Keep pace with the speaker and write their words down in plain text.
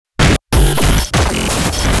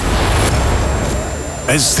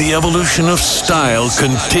As the evolution of style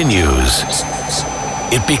continues,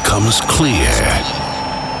 it becomes clear.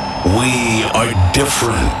 We are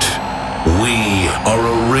different. We are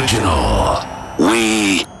original.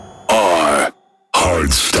 We are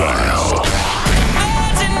hardstyle.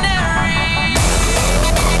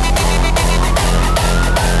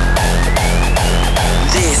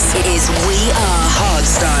 This is We Are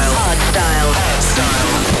Hardstyle.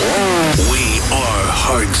 We are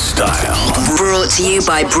hardstyle. Brought to you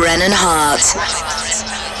by Brennan Hart.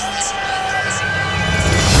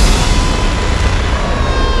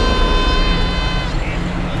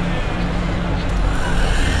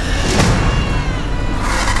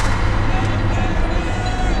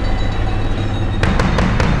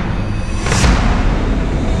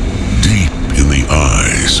 Deep in the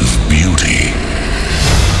eyes of beauty,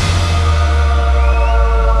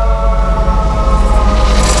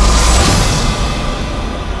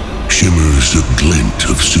 shimmers a glint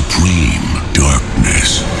of supreme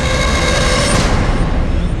darkness,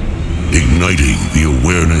 igniting the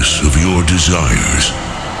awareness of your desires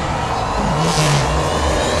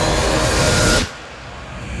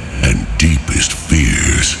and deepest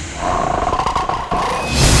fears.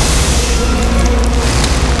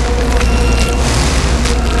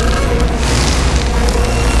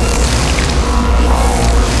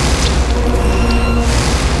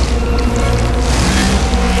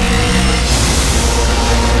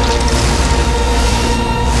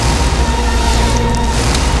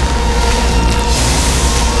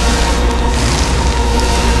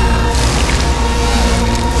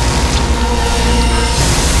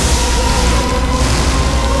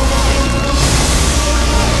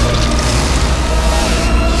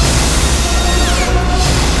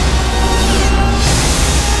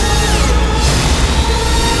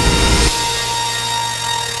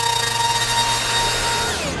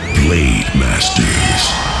 Blade Masters.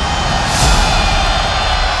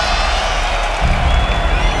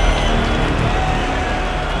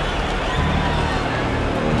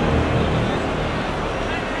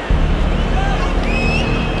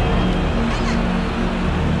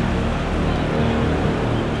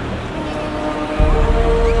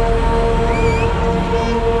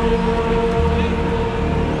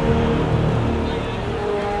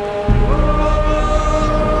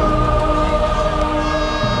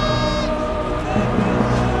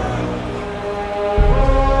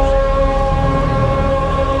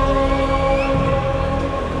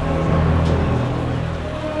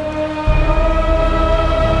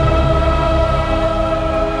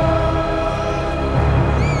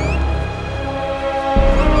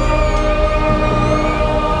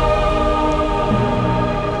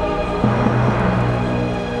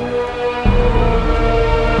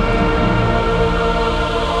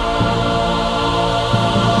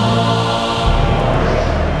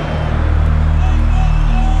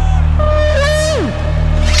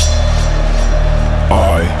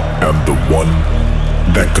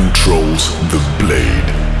 That controls the blade.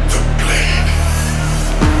 The blade.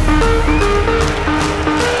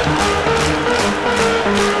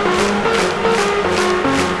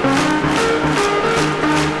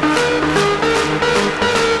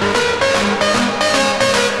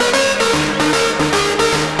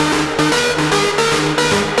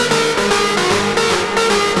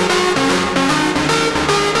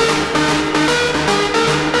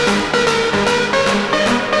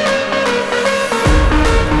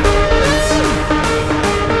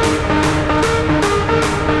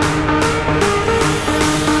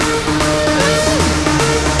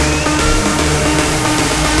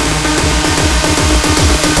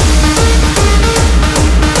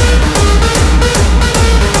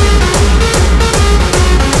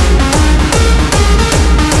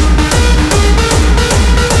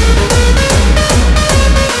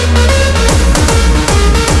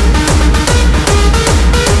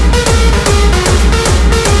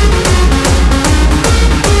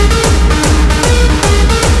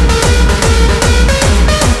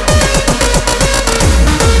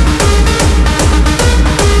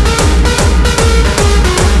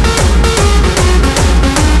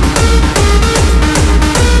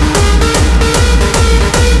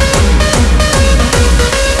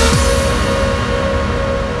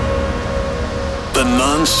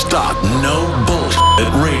 Non-stop, no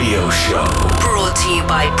bullshit radio show. Brought to you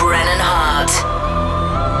by Brennan Hart.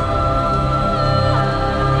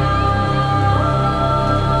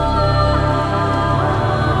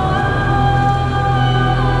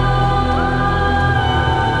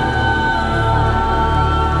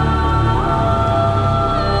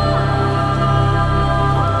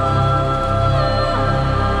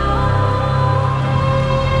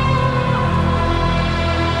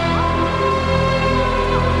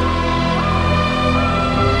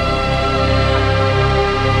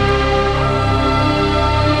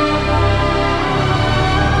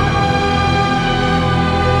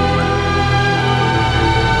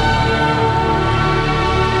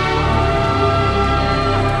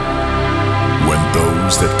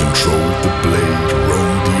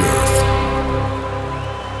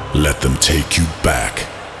 take you back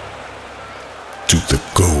to the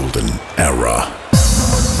golden era.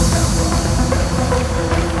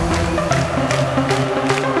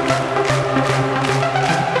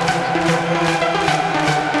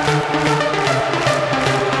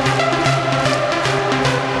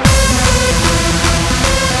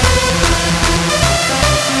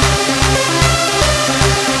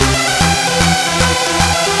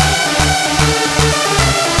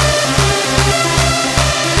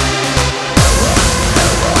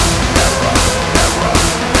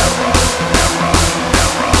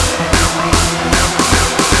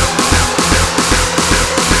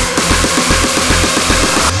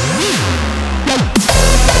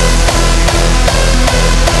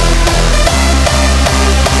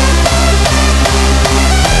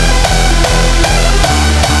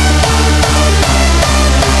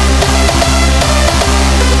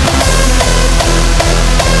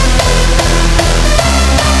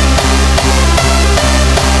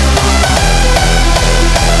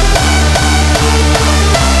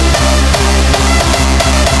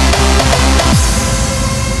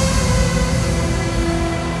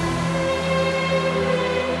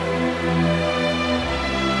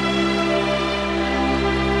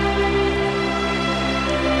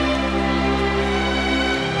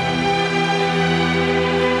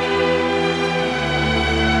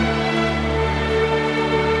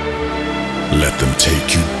 Let them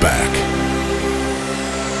take you back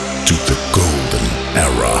to the golden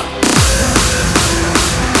era.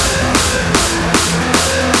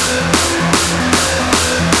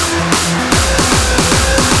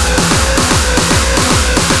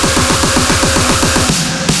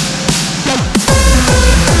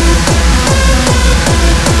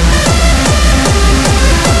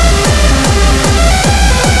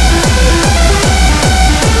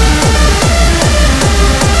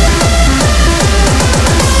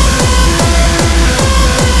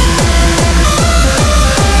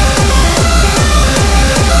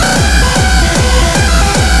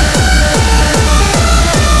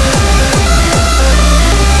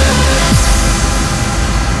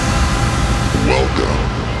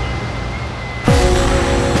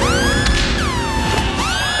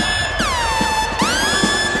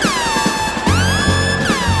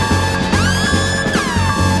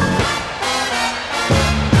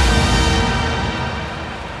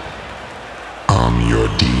 I'm your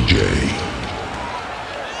DJ,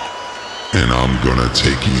 and I'm gonna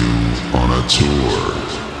take you on a tour.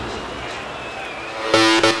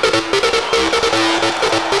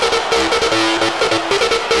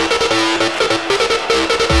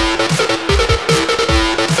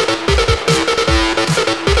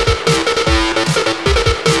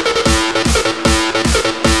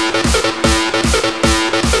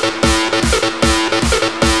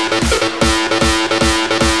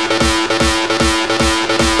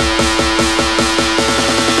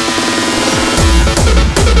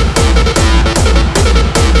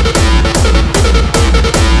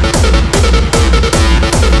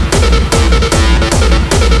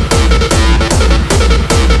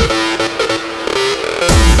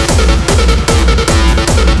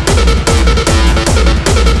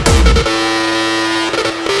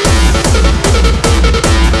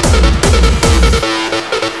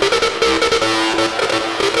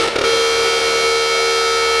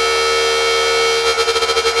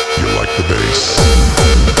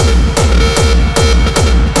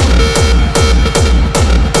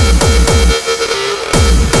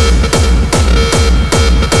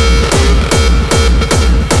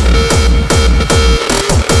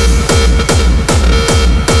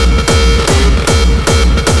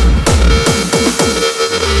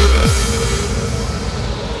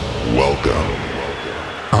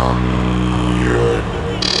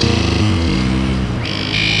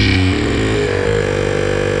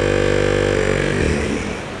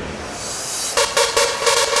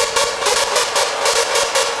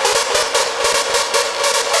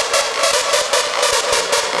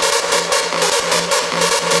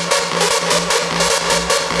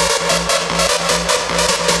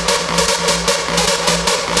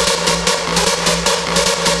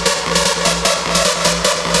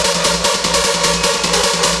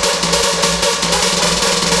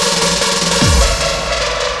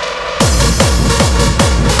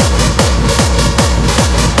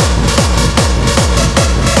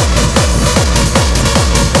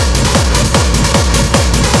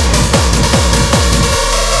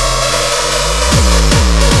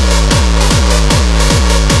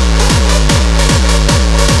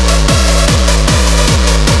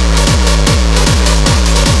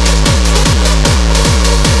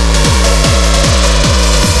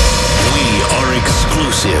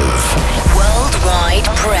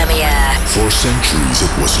 For centuries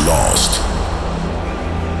it was lost.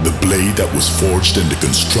 The blade that was forged in the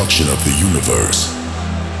construction of the universe.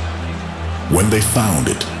 When they found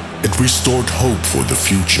it, it restored hope for the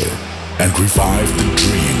future and revived the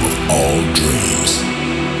dream of all dreams.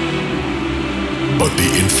 But the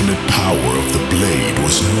infinite power of the blade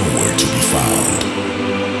was nowhere to be found.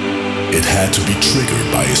 It had to be triggered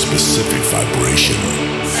by a specific vibration.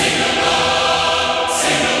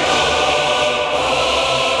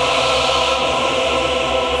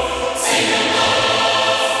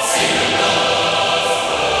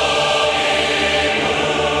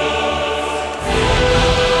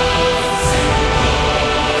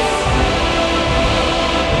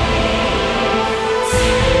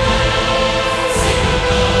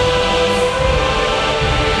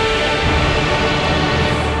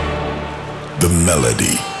 The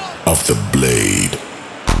melody of the blade.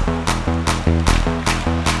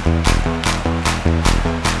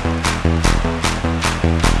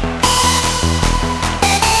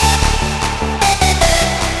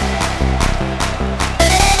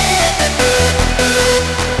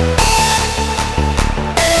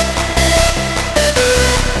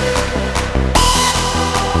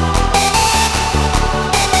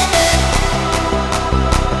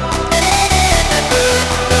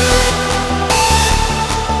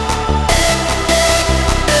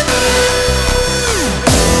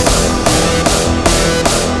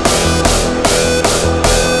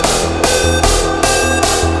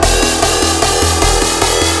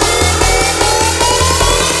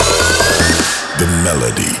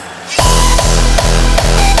 Melody.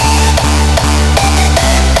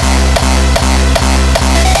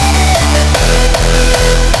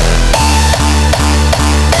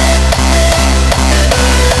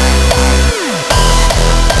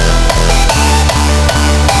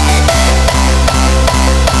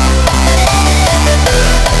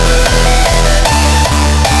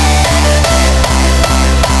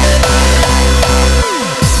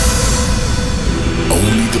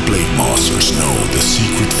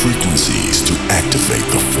 Frequencies to activate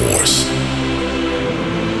the force.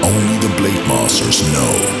 Only the Blade Masters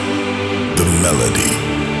know the melody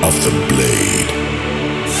of the blade.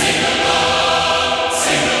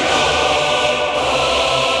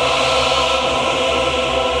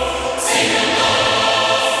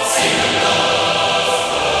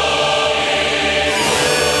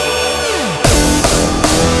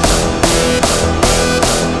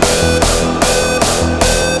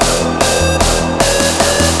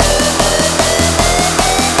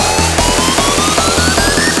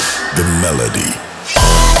 Melody.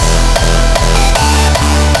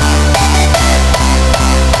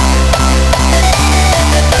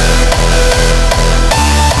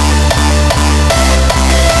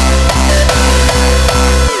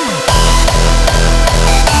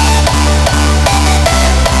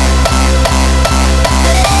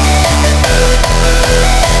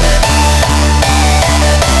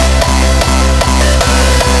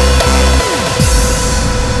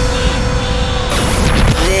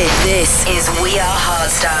 This is We Are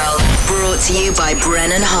Hardstyle, brought to you by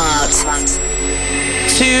Brennan Hart.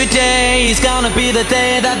 Today's gonna be the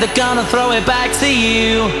day that they're gonna throw it back to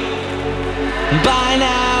you. By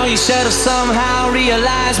now you should have somehow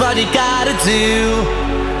realized what you gotta do.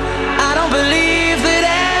 I don't believe that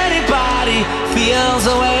anybody feels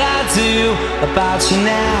the way I do about you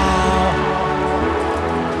now.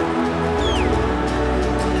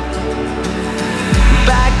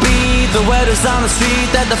 The word is on the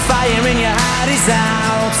street that the fire in your heart is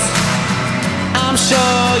out. I'm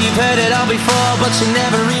sure you've heard it all before, but you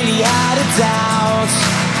never really had a doubt.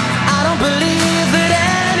 I don't believe that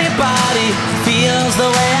anybody feels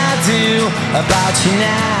the way I do about you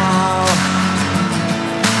now.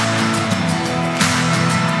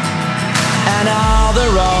 And all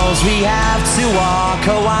the roads we have to walk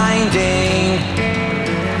are winding,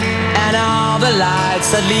 and all the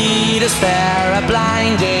lights that lead us there are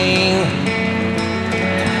blinding.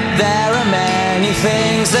 There are many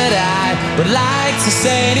things that I would like to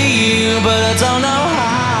say to you, but I don't know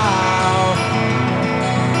how.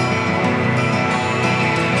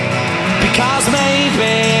 Because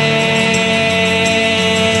maybe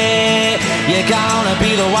you're gonna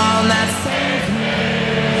be the one that saves me.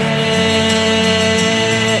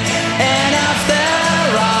 And after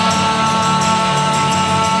all,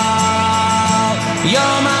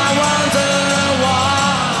 you're my wonderwall.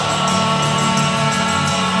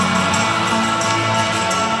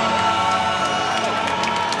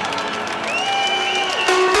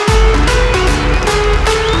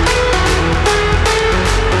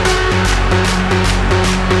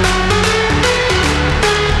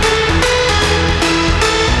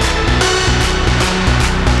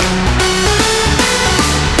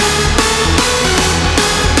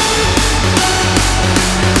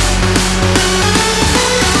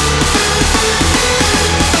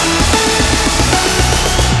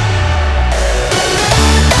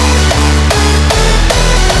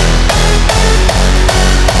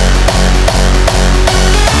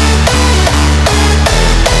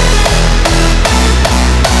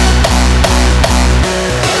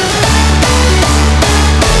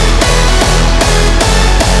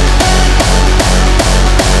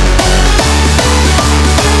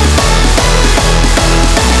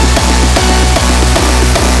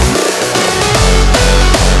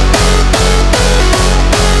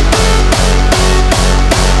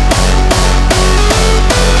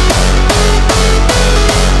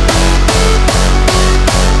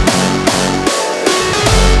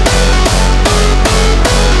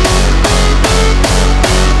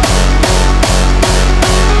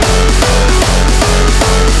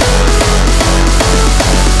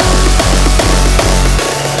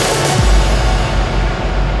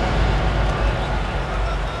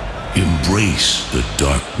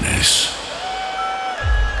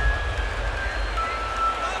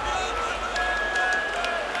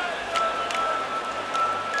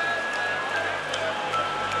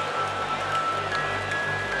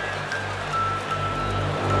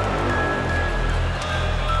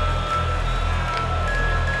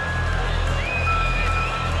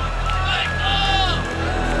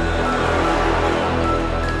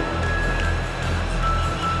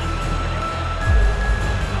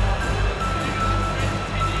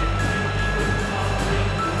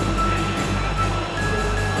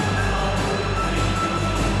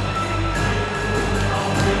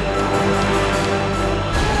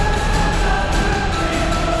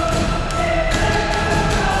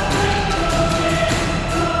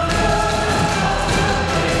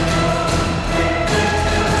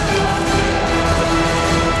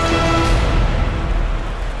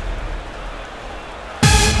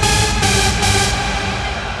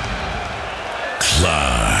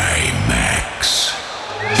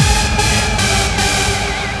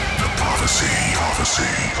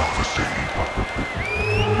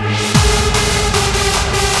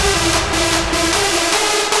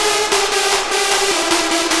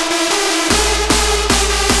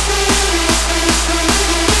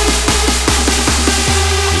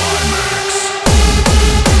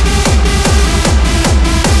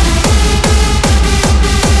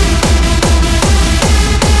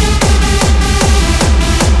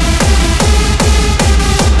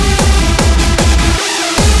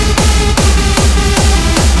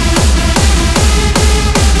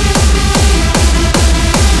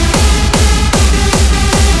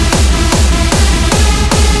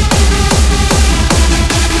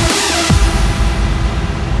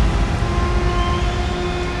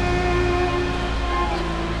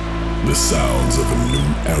 The sounds of a new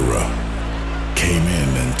era came in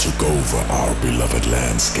and took over our beloved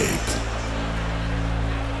landscape.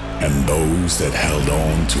 And those that held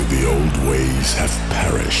on to the old ways have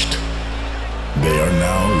perished. They are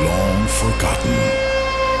now long forgotten.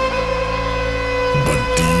 But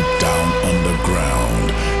deep down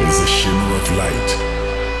underground is a shimmer of light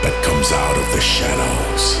that comes out of the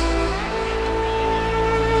shadows.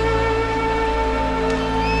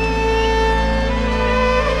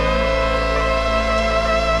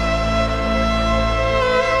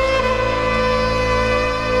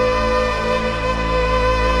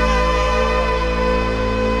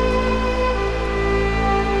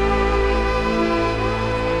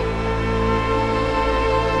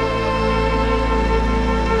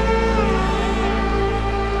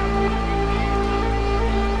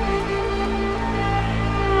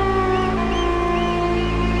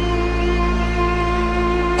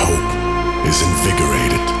 Is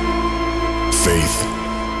invigorated, faith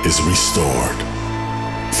is restored,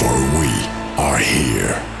 for we are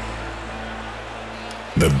here.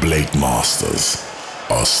 The Blade Masters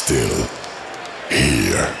are still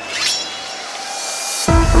here.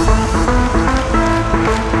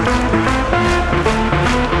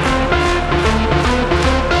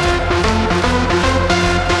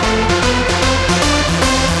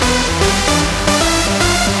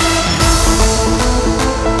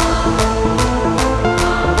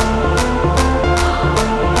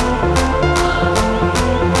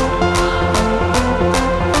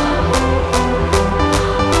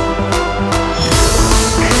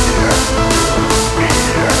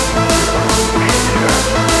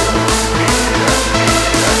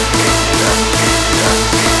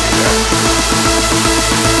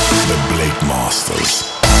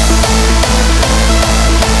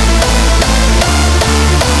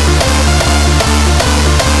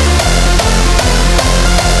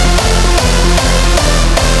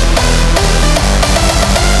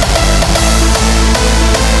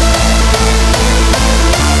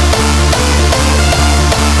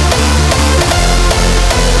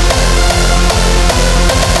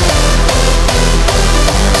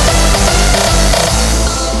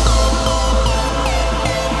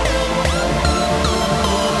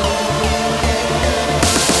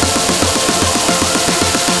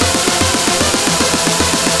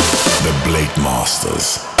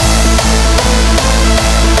 Masters.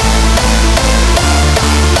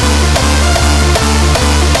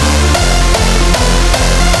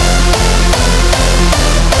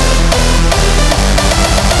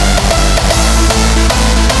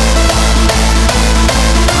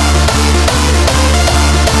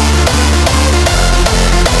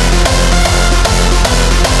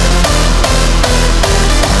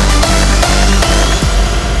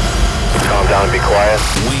 Calm down and be quiet.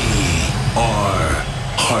 We are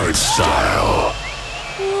Hardstyle.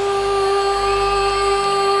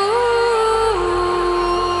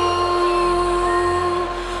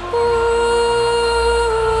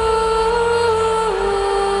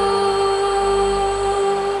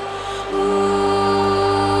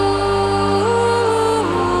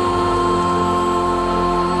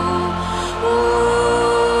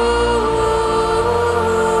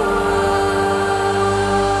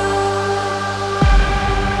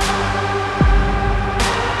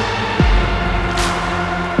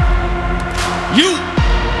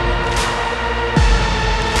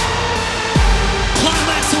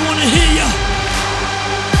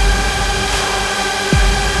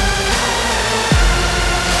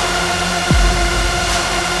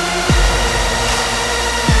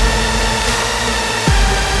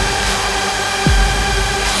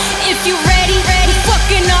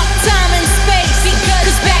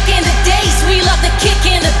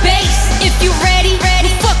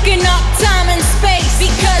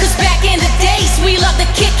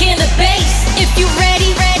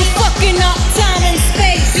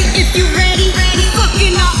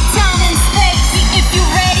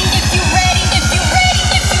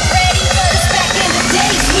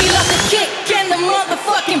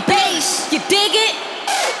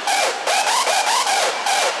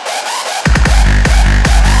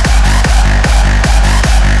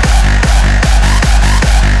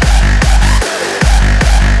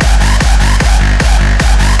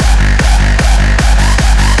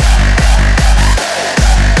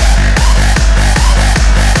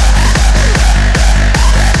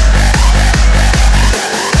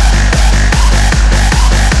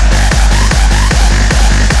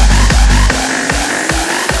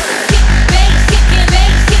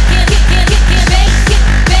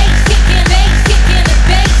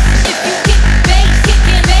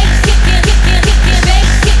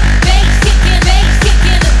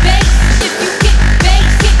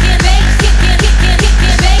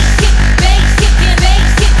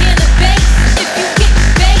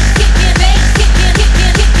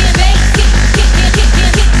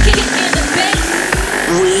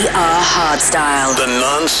 Hardstyle. The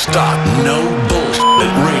non-stop, no bullshit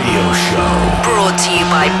radio show. Brought to you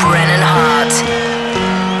by Brennan Hart.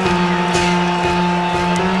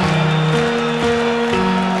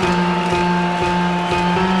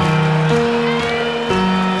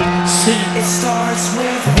 It starts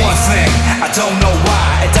with one thing, I don't know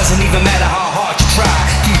why. It doesn't even matter how hard you try.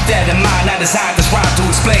 Keep that in mind, I designed this rhyme to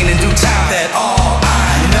explain in due time that all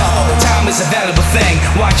I know, time is a valuable thing.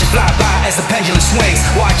 Watch it fly by as the pendulum swings.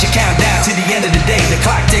 Watch it count down to the end of the day. The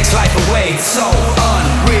clock takes life away, it's so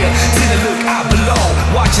unreal. Till I look out below,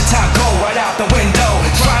 watch the time go right out the window.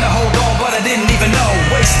 Trying to hold on but I didn't even know.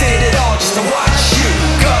 Wasted it all just to watch you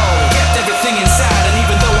go. Kept everything inside and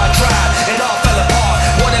even though I tried, it all fell apart.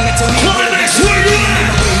 What I meant to me really is in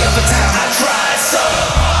the way of the time I tried so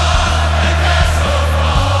hard and that's so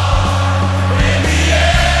far. In the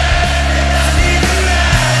end, it doesn't even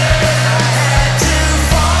matter. I had to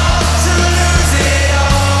fall to lose it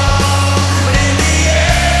all. But in the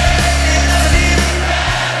end, it doesn't even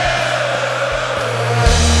matter.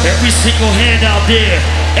 Every single hand out there,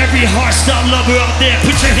 every hardstyle lover out there,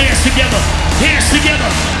 put your hands together, hands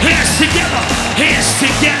together, hands together, hands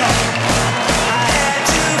together.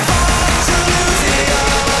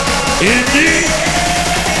 Indeed.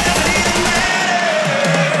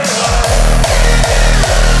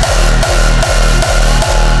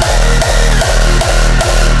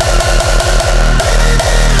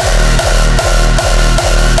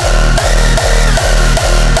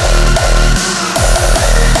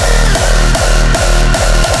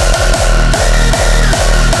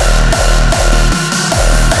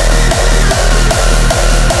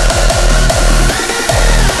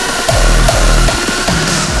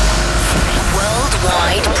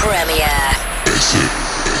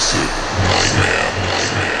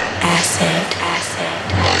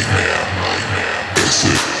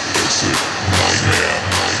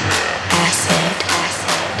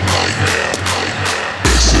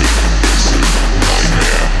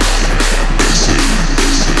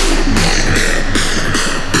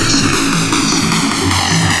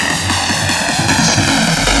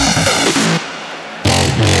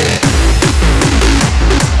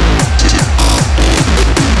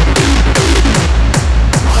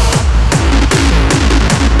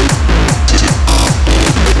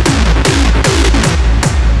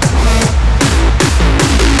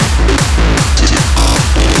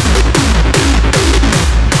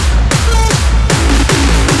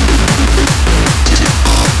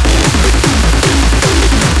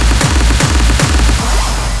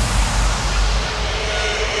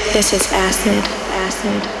 This is acid,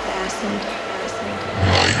 acid, acid, acid.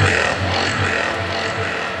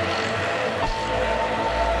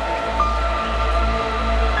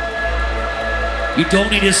 You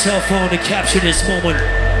don't need a cell phone to capture this moment.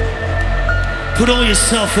 Put all your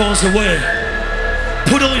cell phones away.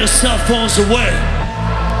 Put all your cell phones away.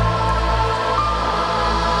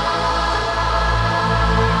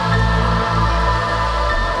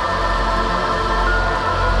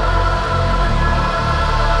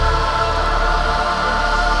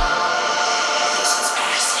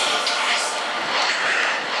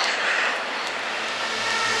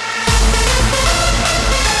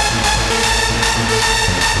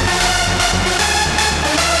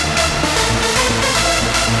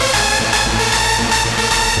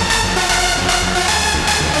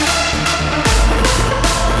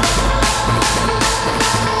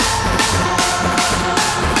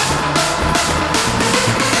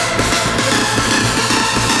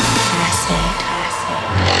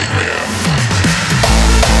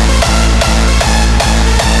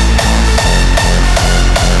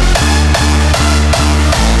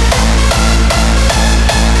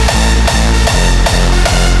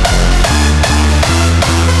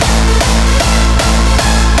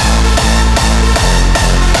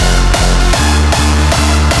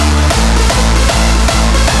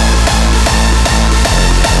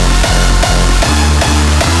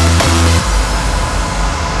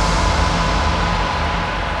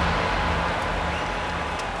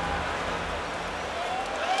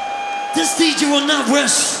 This DJ will not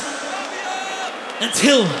rest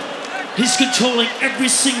until he's controlling every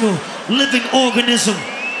single living organism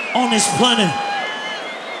on this planet.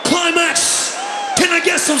 Climax! Can I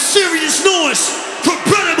get some serious noise for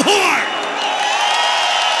Brennan Hart?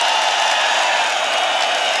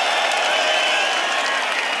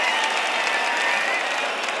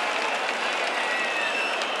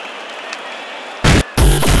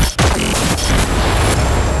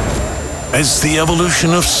 As the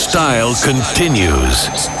evolution of style continues,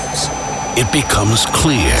 it becomes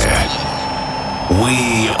clear.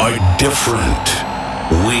 We are different.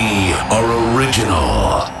 We are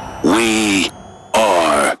original. We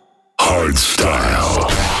are Hardstyle.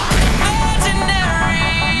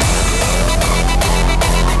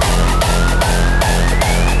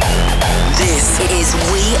 This is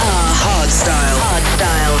We Are Hardstyle.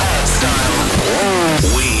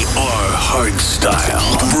 We are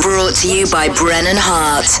Hardstyle. Brought to you by Brennan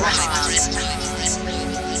Hart.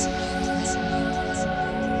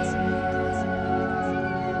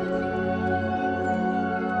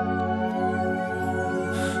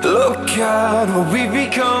 Look at what we've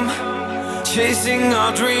become, chasing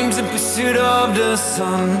our dreams in pursuit of the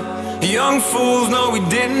sun. Young fools know we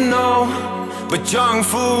didn't know, but young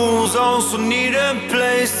fools also need a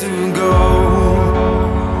place to go.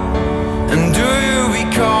 And do you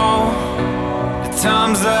recall the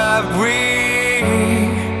times that we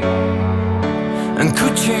and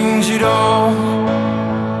could change it all?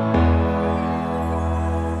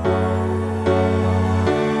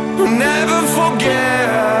 Never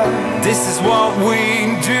forget, this is what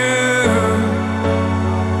we do.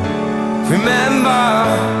 Remember,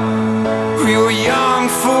 we were young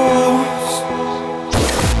fools.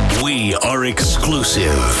 We are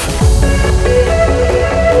exclusive.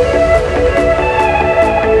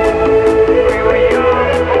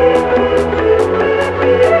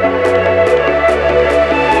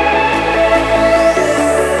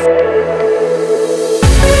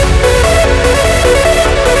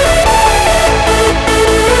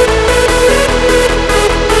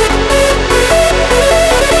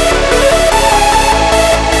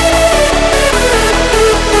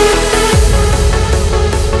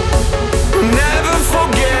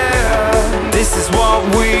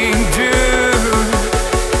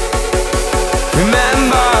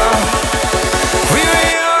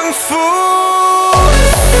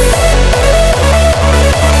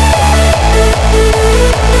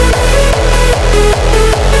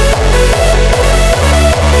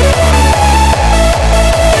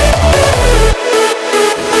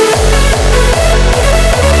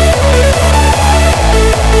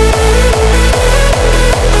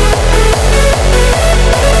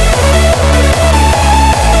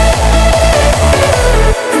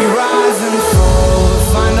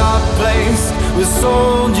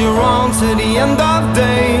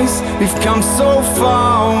 Come so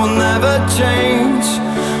far, we'll never change.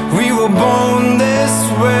 We were born this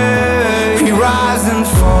way. We rise and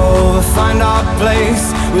fall, we'll find our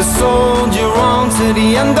place. We'll soldier on to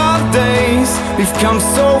the end of days. We've come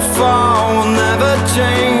so far, we'll never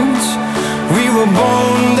change. We were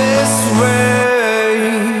born this way.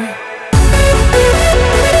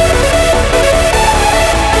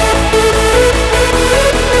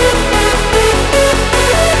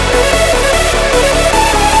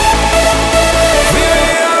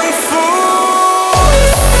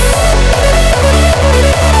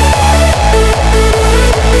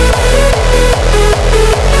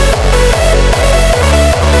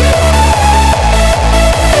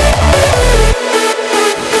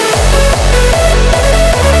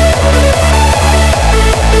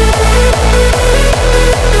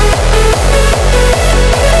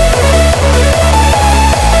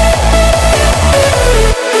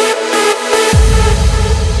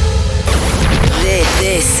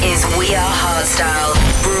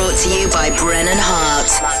 Brennan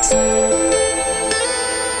Hart.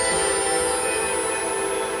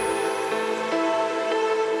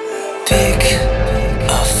 Pick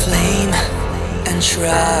a flame and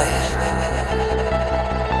try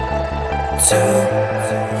to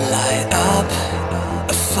light up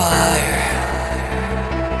a fire.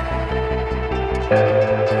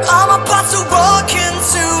 I'm about to walk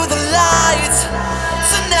into the light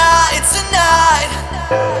tonight,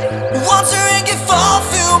 wondering if I'll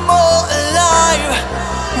feel more alive.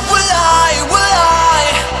 Will I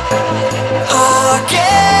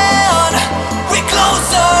again? We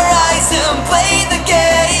close our eyes and play the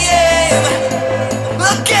game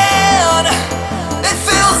again. It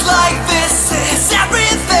feels like this is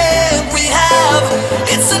everything we have.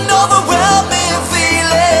 It's an overwhelming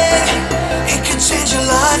feeling. It can change your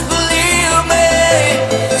life, believe me.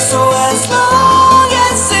 So as long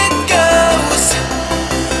as it goes,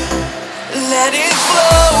 let it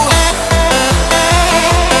flow.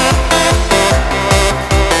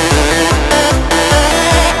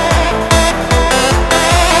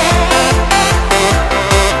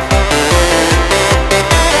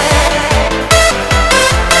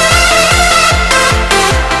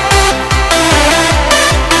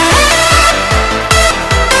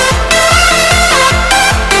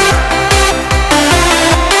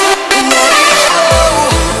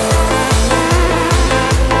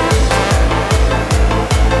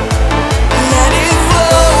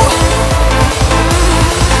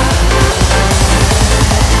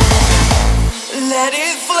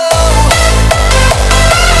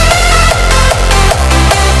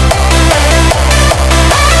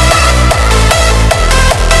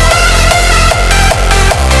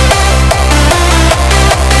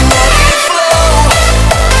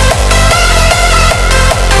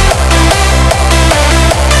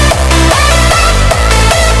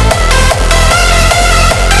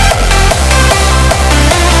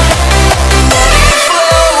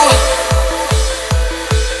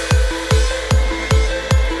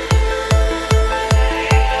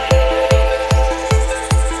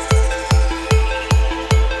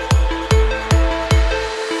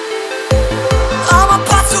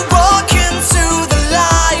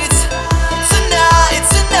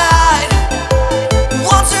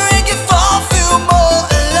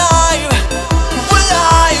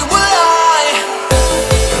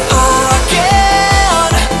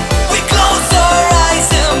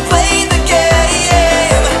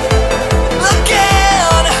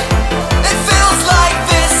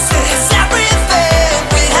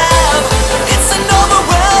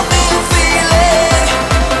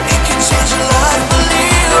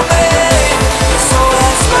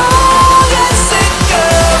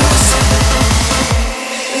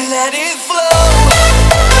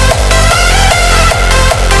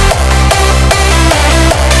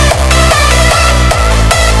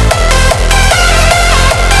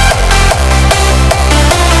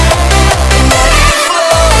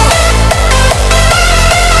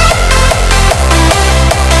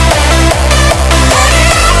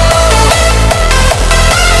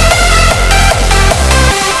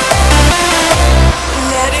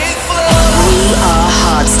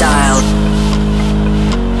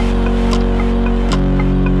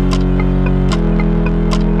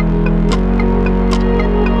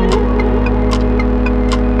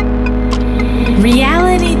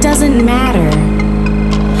 doesn't matter.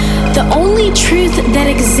 The only truth that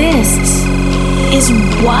exists is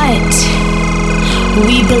what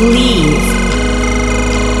we believe.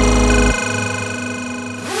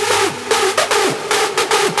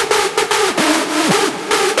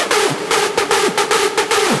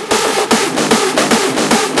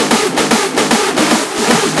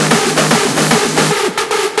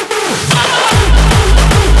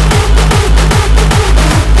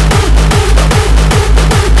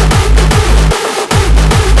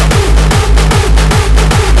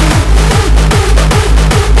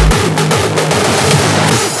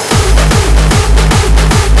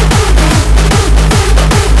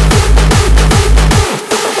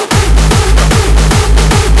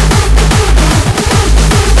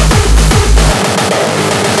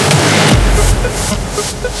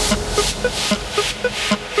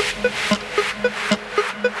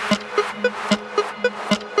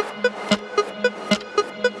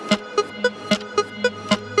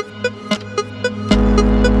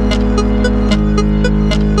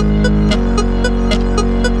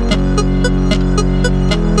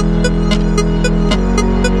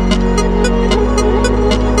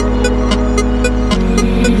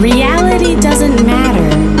 Reality doesn't matter.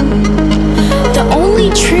 The only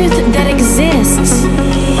truth that exists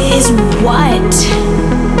is what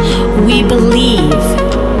we believe.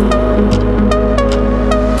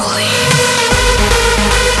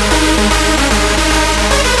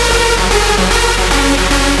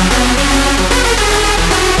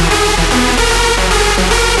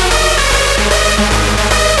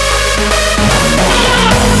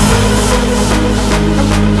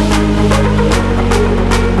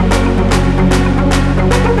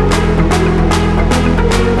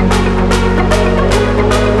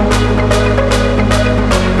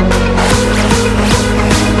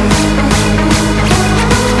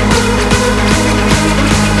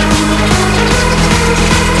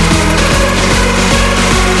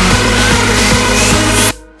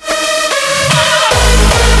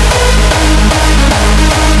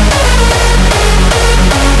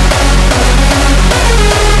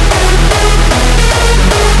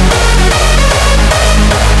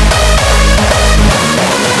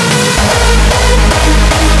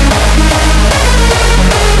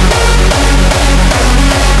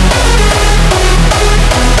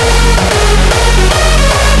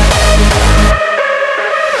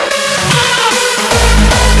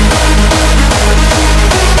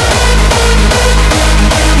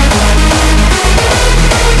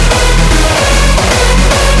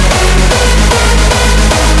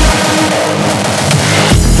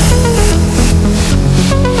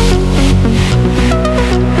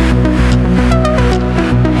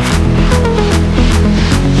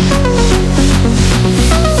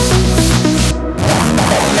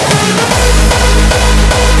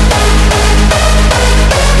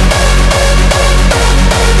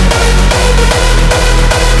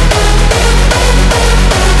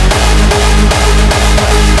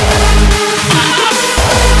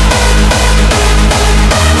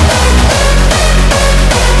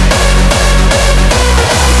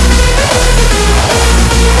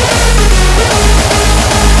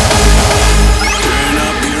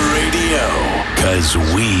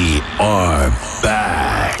 We are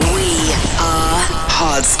back. We are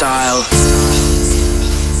Hardstyle.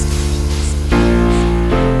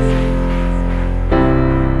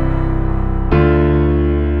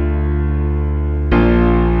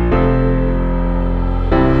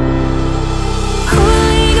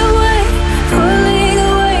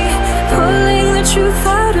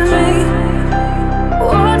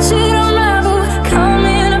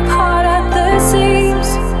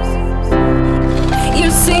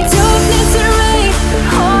 See darkness and rain,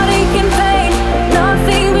 heartache and pain,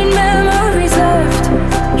 nothing but memories.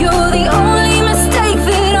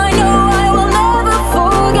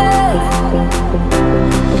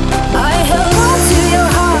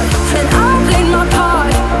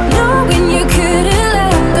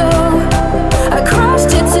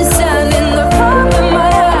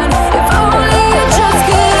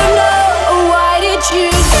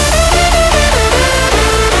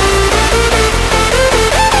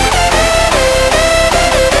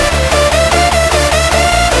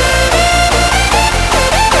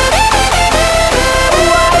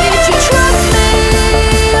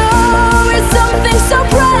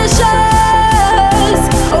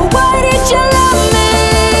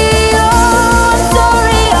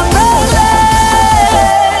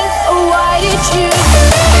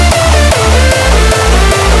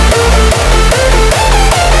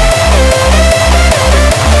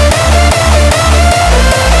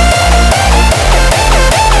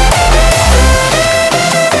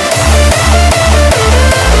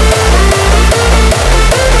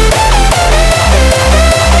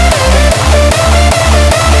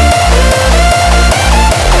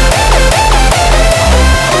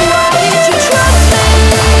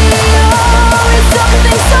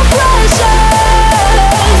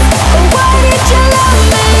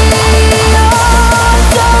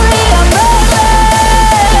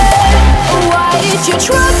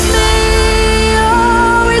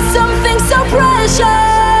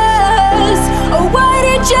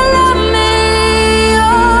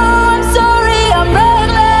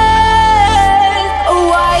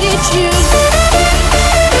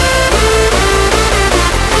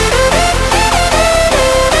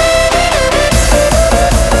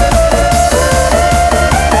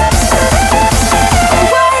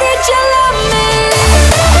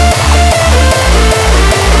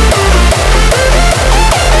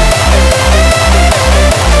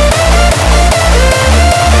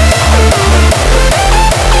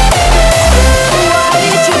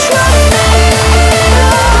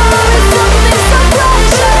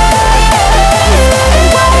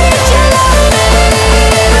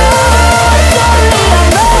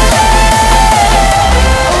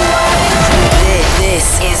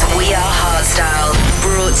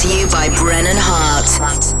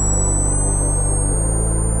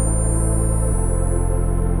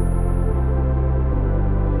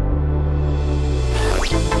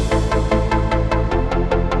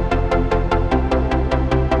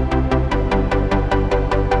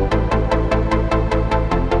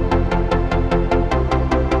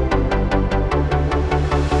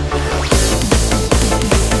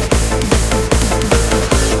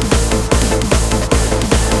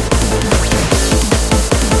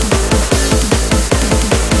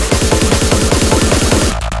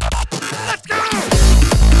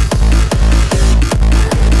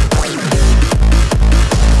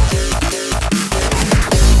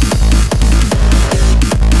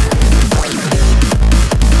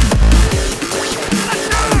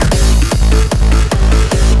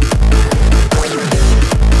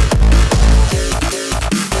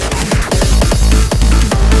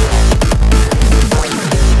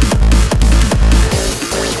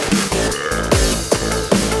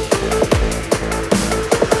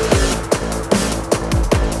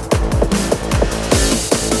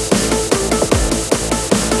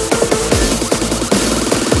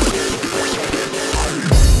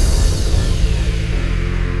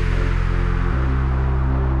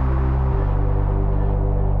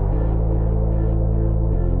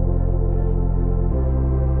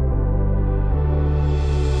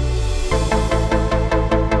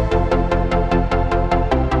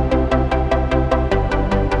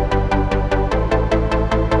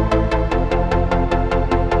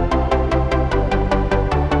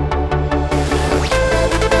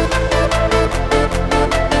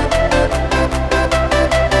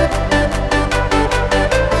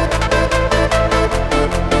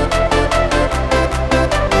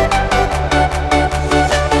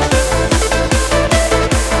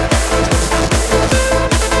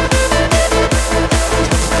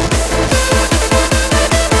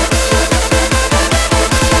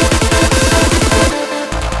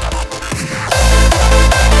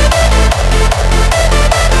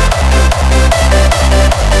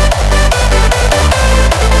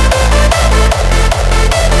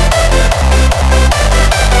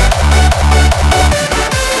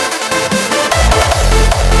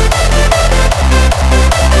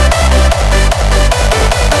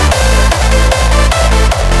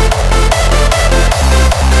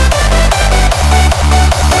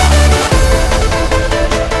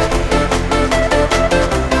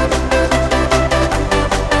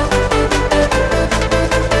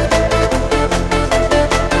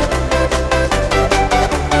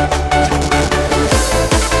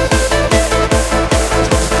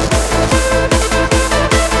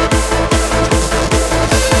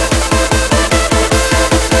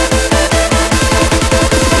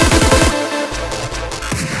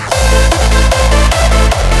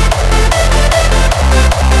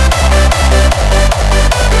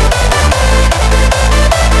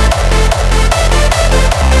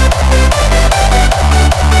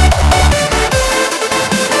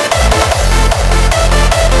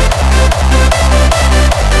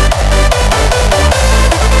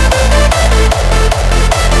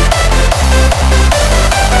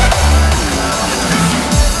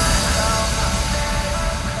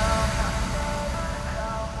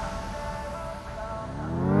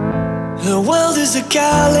 there's a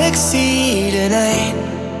galaxy tonight,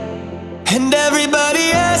 and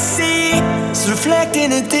everybody I see is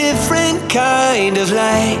reflecting a different kind of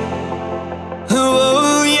light.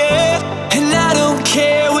 Oh yeah, and I don't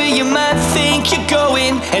care where you might think you're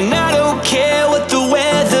going, and I don't care what the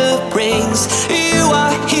weather brings. You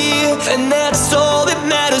are here, and that's all that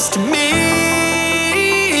matters to me.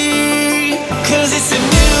 'Cause it's a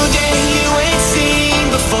new day you ain't seen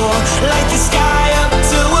before, like the sky up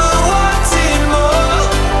till we're wanting more.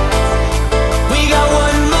 We got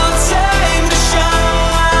one more time to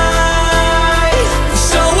shine,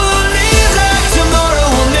 so we'll live like tomorrow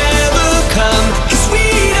will never come, 'cause we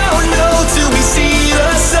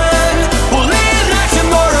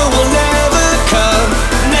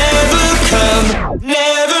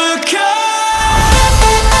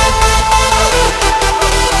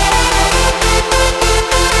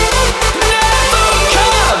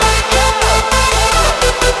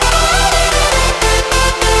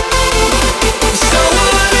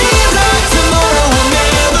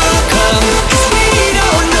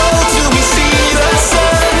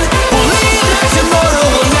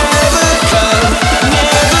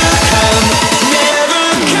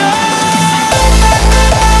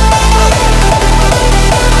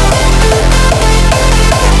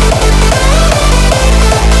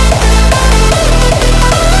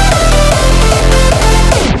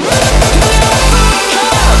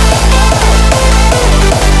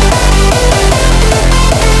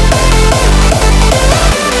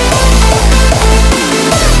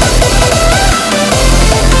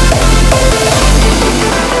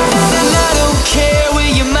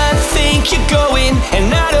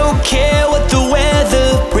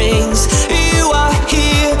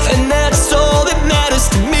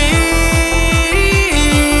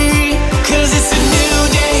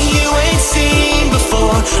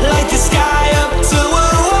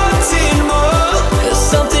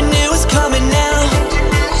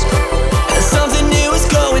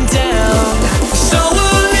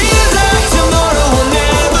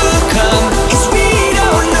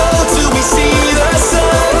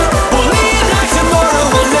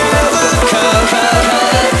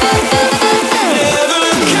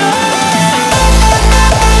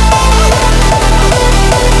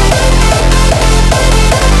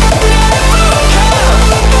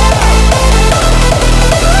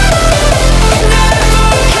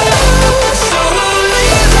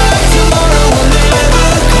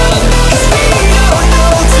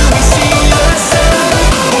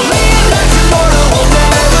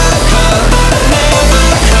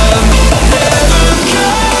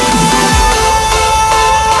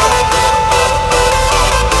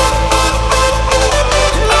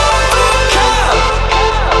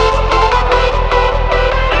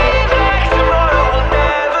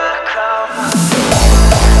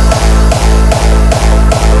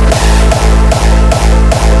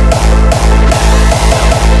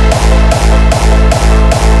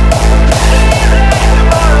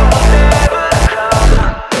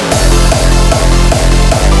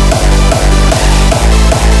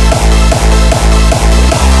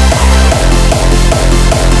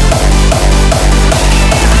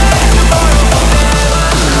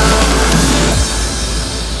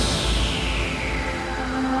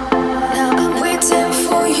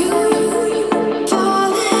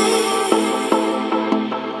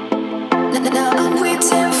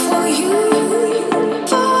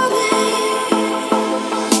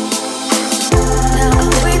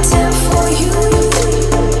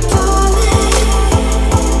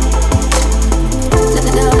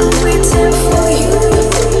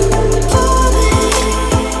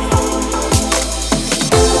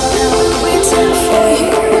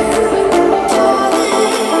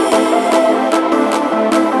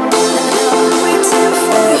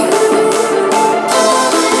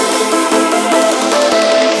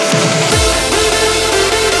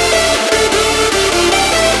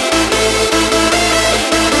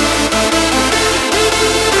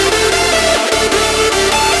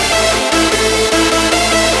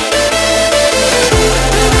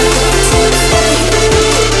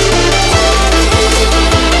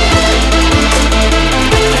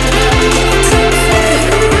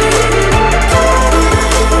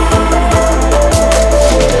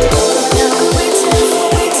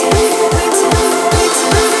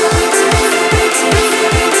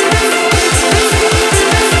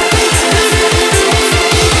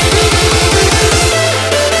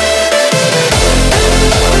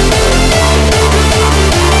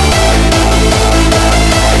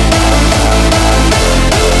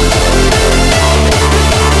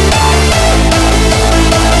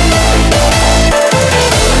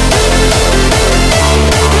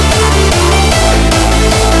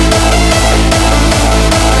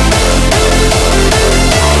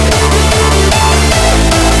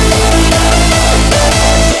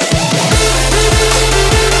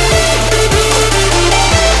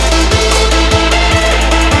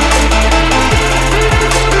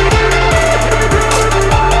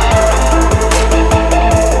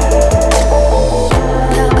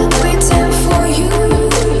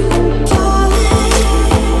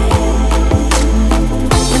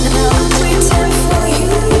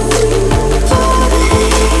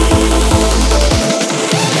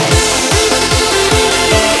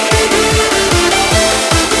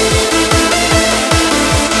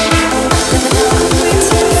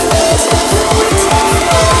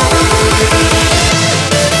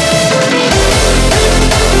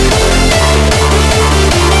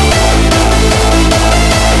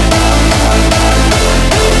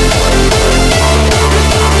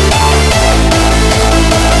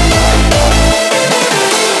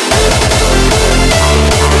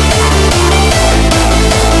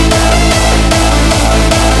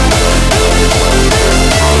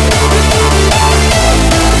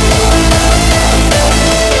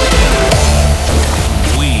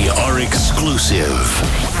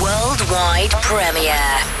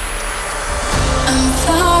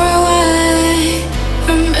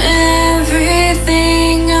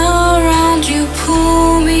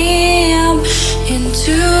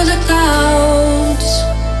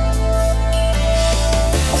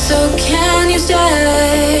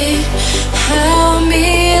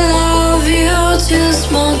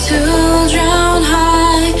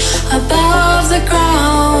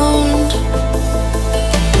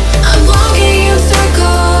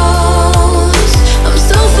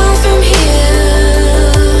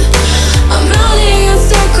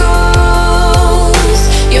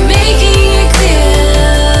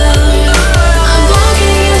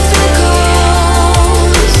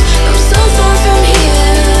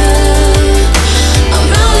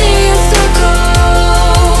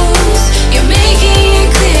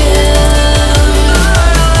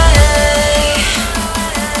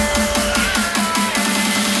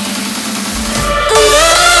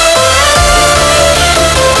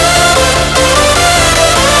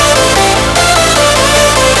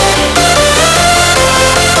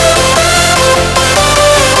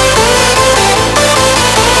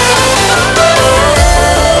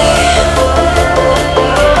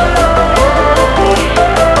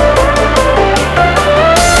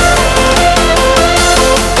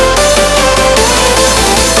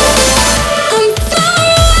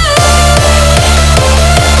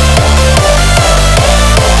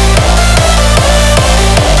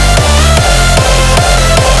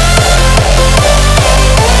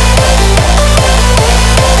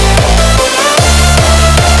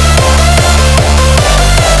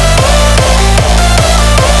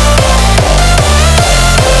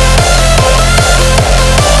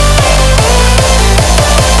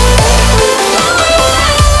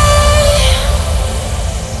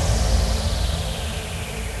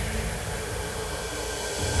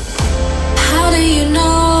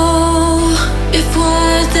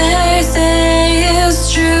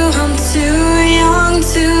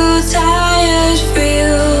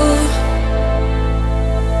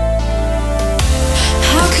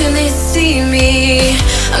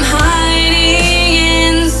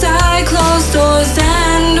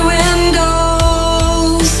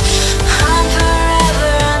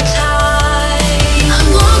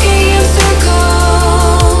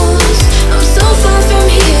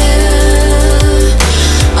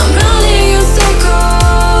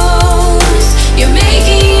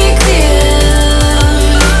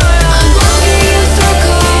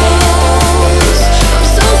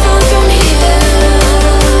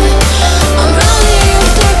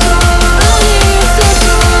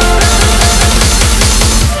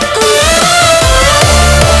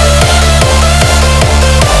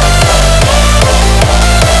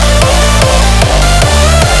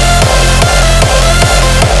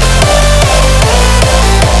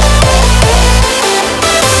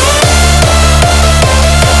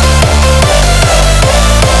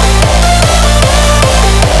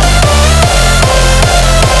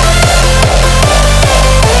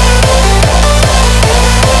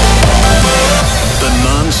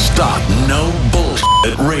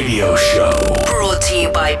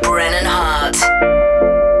Brennan Hart.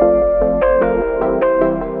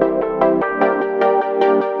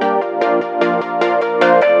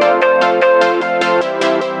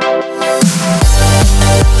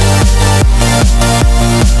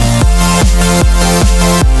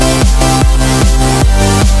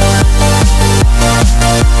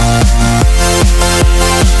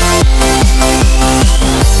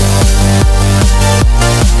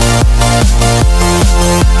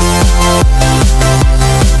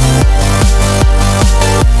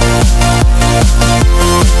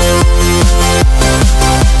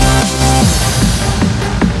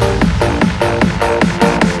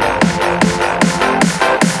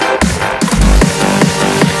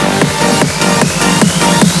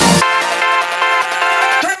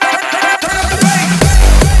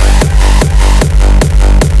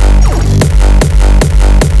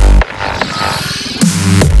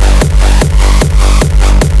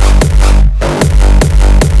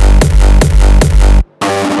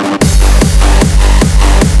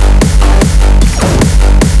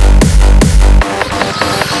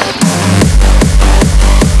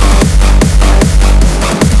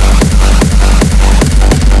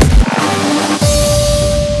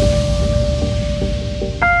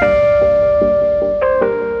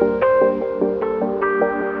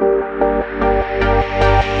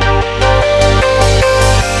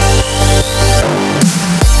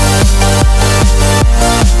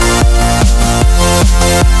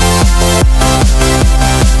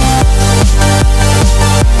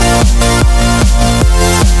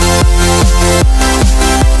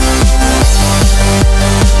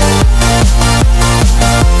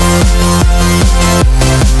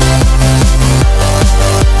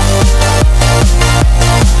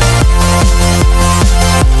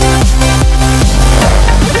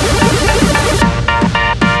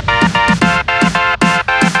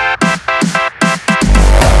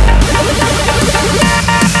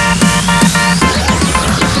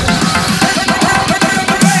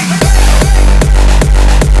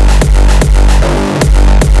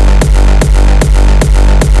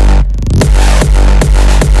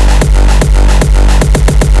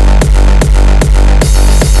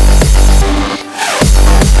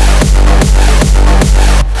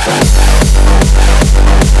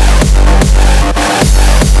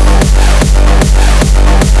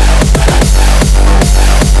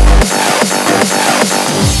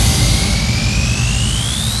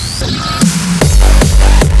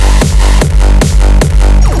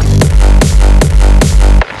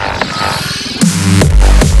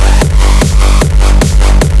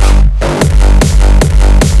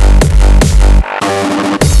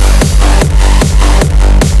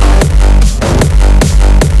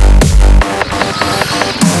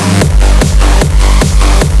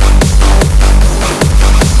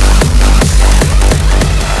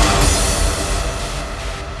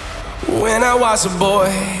 When I was a boy,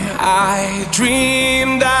 I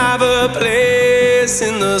dreamed of a place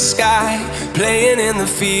in the sky, playing in the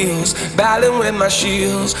fields, battling with my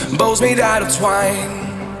shields, bows made out of twine.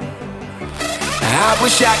 I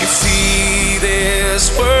wish I could see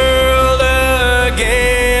this world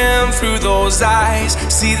again through those eyes,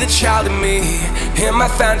 see the child in me, in my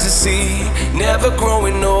fantasy, never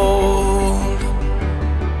growing old.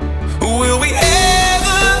 Will we